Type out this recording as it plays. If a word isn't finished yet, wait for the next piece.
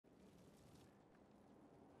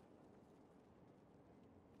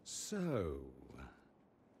So,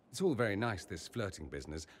 it's all very nice, this flirting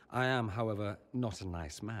business. I am, however, not a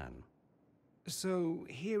nice man. So,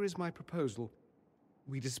 here is my proposal.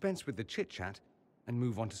 We dispense with the chit-chat and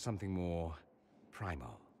move on to something more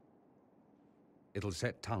primal. It'll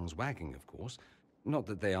set tongues wagging, of course. Not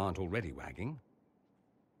that they aren't already wagging.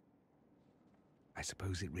 I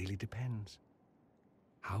suppose it really depends.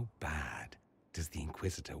 How bad does the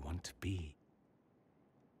Inquisitor want to be?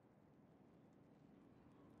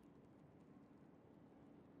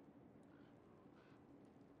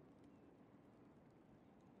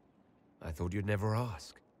 I thought you'd never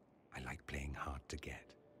ask. I like playing hard to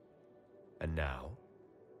get. And now?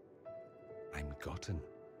 I'm gotten.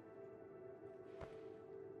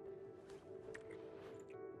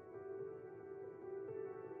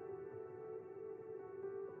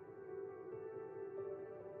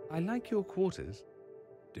 I like your quarters.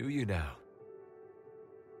 Do you now?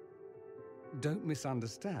 Don't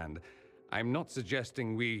misunderstand. I'm not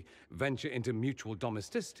suggesting we venture into mutual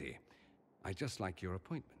domesticity. I just like your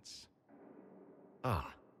appointments.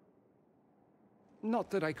 Ah.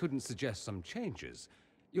 Not that I couldn't suggest some changes.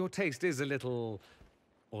 Your taste is a little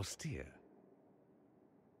austere.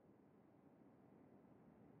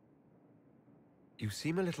 You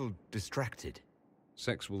seem a little distracted.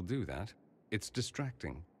 Sex will do that. It's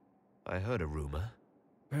distracting. I heard a rumor.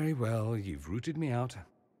 Very well, you've rooted me out.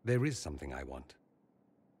 There is something I want.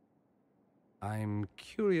 I'm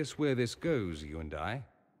curious where this goes, you and I.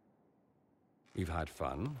 We've had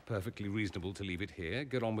fun, perfectly reasonable to leave it here,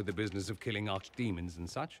 get on with the business of killing archdemons and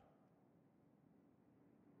such.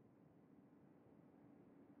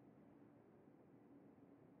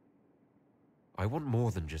 I want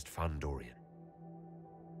more than just fun, Dorian.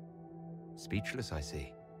 Speechless, I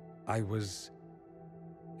see. I was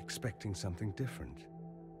expecting something different.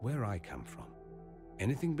 Where I come from,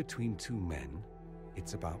 anything between two men,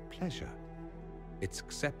 it's about pleasure. It's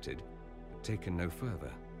accepted, but taken no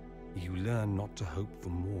further. You learn not to hope for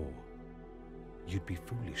more. You'd be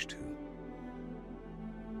foolish to.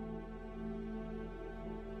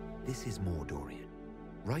 This is more, Dorian.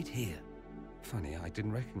 Right here. Funny, I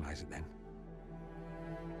didn't recognize it then.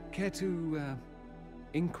 Care to,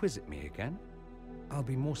 inquisit me again? I'll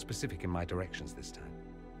be more specific in my directions this time.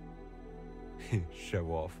 Show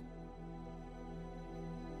off.